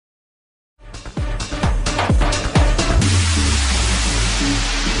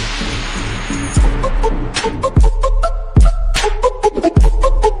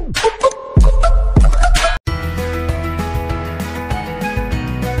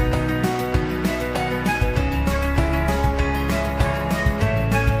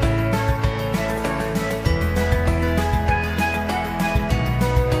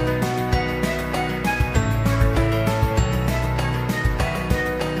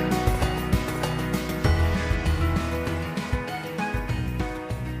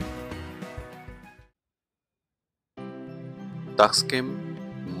Taksim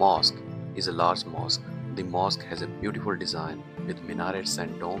Mosque is a large mosque. The mosque has a beautiful design with minarets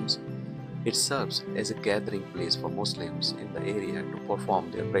and domes. It serves as a gathering place for Muslims in the area to perform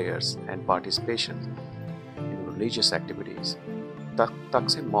their prayers and participation in religious activities.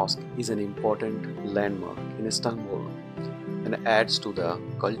 Taksim Mosque is an important landmark in Istanbul and adds to the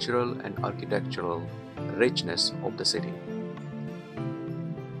cultural and architectural richness of the city.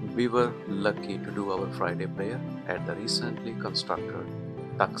 We were lucky to do our Friday prayer at the recently constructed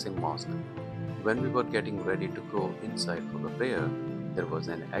Taksim Mosque. When we were getting ready to go inside for the prayer, there was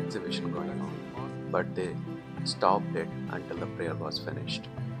an exhibition going on, but they stopped it until the prayer was finished.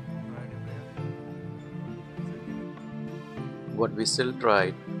 But we still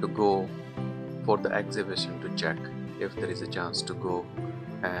tried to go for the exhibition to check if there is a chance to go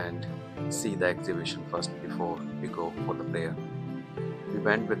and see the exhibition first before we go for the prayer. We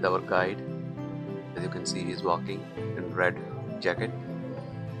went with our guide. As you can see, he is walking in red jacket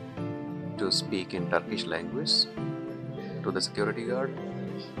to speak in Turkish language to the security guard.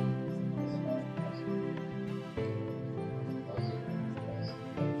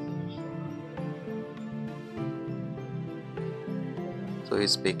 So he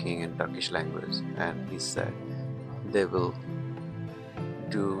is speaking in Turkish language, and he said they will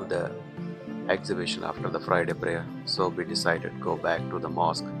do the exhibition after the Friday prayer. So we decided to go back to the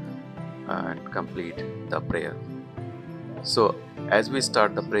mosque and complete the prayer. So as we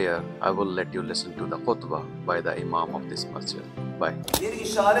start the prayer, I will let you listen to the khutbah by the Imam of this masjid. Bye. Bir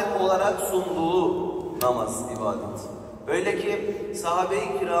işaret olarak sunduğu namaz, ibadet. Öyle ki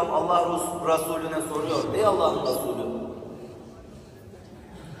sahabe-i kiram Allah Resulüne soruyor. Ey Allah'ın Resulü,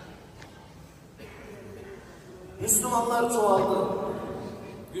 Müslümanlar çoğaldı,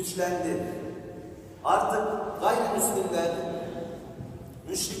 güçlendi. Artık gayrimüslimler,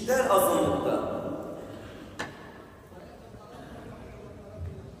 müşrikler azınlıkta.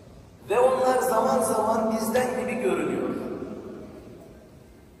 Ve onlar zaman zaman bizden gibi görünüyor.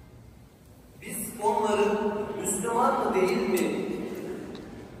 Biz onların Müslüman mı değil mi?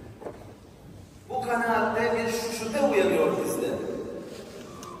 Bu kanaatte bir şüphe uyanıyor bizde.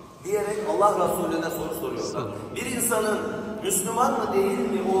 Diyerek Allah Resulüne soru soruyorlar. Bir insanın Müslüman mı değil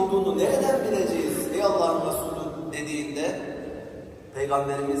mi olduğunu nereden bileceğiz ey Allah'ın Resulü dediğinde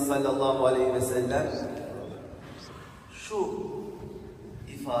Peygamberimiz sallallahu aleyhi ve sellem şu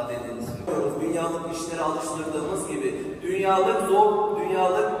ifadeleri söylüyoruz. Dünyalık işlere alıştırdığımız gibi dünyalık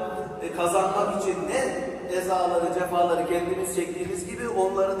kazanmak için ne cezaları, cefaları kendimiz çektiğimiz gibi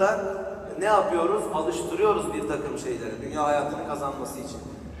onları da ne yapıyoruz? Alıştırıyoruz bir takım şeyleri dünya hayatını kazanması için.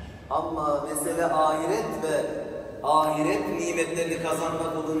 Ama mesele ahiret ve ahiret nimetlerini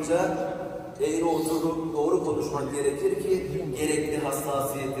kazanmak olunca eğri oturup doğru konuşmak gerekir ki gerekli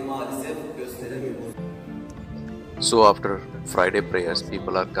hassasiyeti maalesef gösteremiyoruz. So after Friday prayers,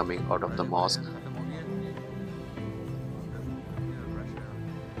 people are coming out of the mosque,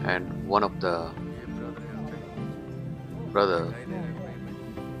 and one of the brother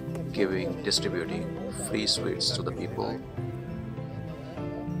distributing free sweets to the people.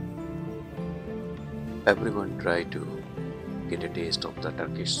 Everyone try to get a taste of the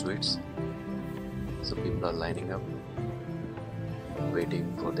Turkish sweets. So people are lining up,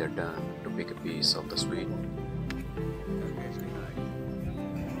 waiting for their turn to pick a piece of the sweet.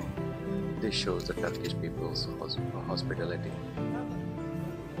 This shows the Turkish people's hospitality.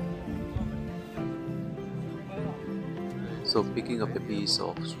 So picking up a piece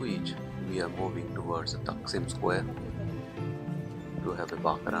of sweet, we are moving towards the Taksim Square to have a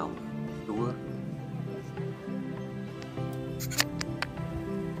walk around tour.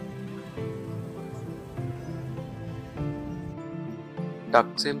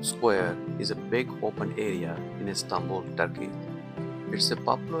 Taksim Square is a big open area in Istanbul, Turkey. It's a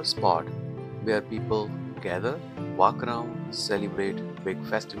popular spot where people gather, walk around, celebrate big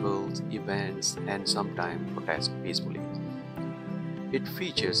festivals, events, and sometimes protest peacefully. It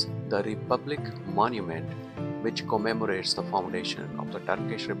features the Republic Monument, which commemorates the foundation of the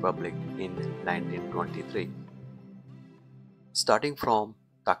Turkish Republic in 1923. Starting from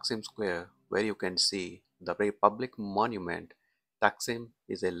Taksim Square, where you can see the Republic Monument, Taksim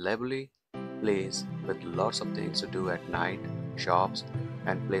is a lively place with lots of things to do at night, shops,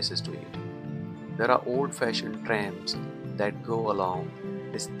 and places to eat. There are old-fashioned trams that go along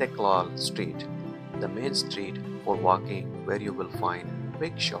Istiklal Street, the main street for walking, where you will find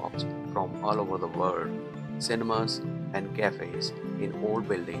big shops from all over the world, cinemas and cafes in old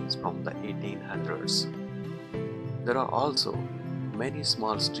buildings from the 1800s. There are also many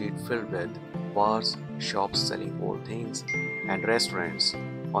small streets filled with bars, shops selling old things, and restaurants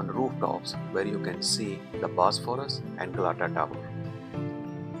on rooftops where you can see the Bosphorus and Galata Tower.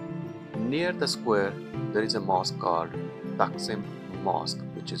 Near the square, there is a mosque called Taksim Mosque,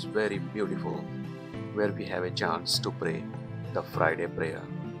 which is very beautiful, where we have a chance to pray the Friday prayer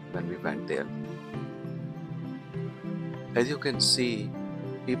when we went there. As you can see,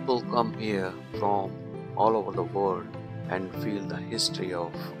 people come here from all over the world and feel the history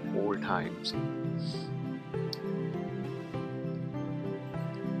of old times.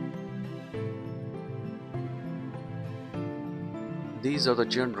 These are the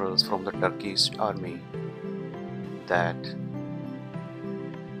generals from the Turkish army that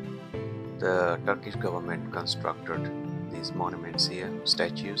the Turkish government constructed these monuments here,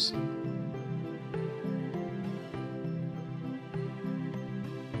 statues.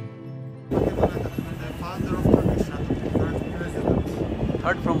 The founder of Turkish, first president.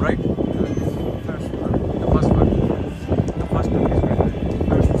 Third from right? First one. The first one. The first Turkish president.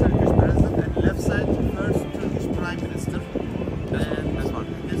 First Turkish president, and left side, first Turkish prime minister. This one.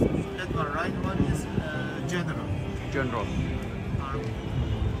 That one, right one is general. General. Army.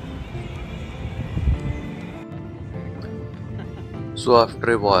 So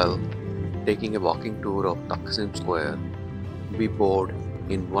after a while, taking a walking tour of Taksim Square, we board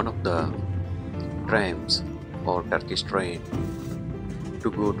in one of the trams or Turkish train to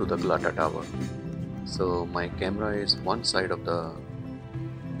go to the Galata Tower. So my camera is one side of the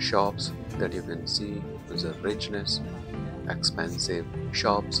shops that you can see. There's a richness, expensive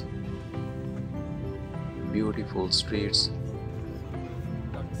shops, beautiful streets.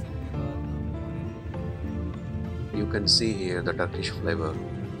 You can see here the Turkish flavor,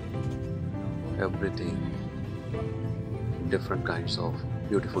 everything, different kinds of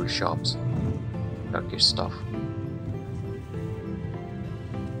beautiful shops, Turkish stuff.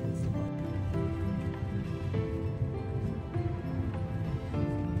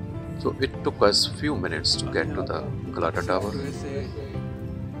 So it took us few minutes to get to the Galata Tower.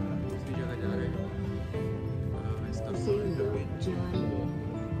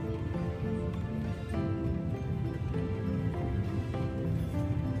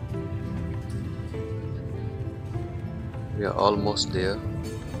 We are almost there.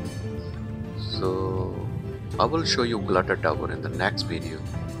 So I will show you Galata Tower in the next video.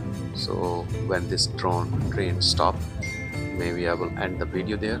 So when this train stops, maybe I will end the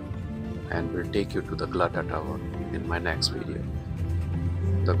video there and will take you to the Galata Tower in my next video.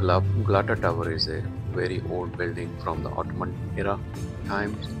 The Galata Tower is a very old building from the Ottoman era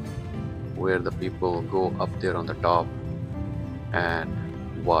times, where the people go up there on the top and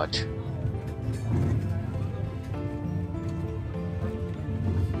watch.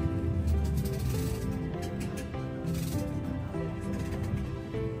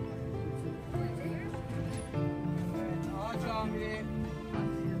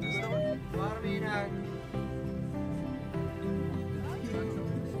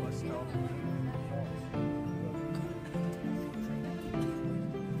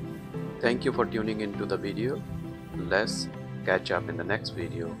 Thank you for tuning into the video. Let's catch up in the next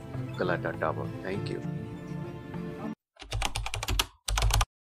video, Galata Tower. Thank you.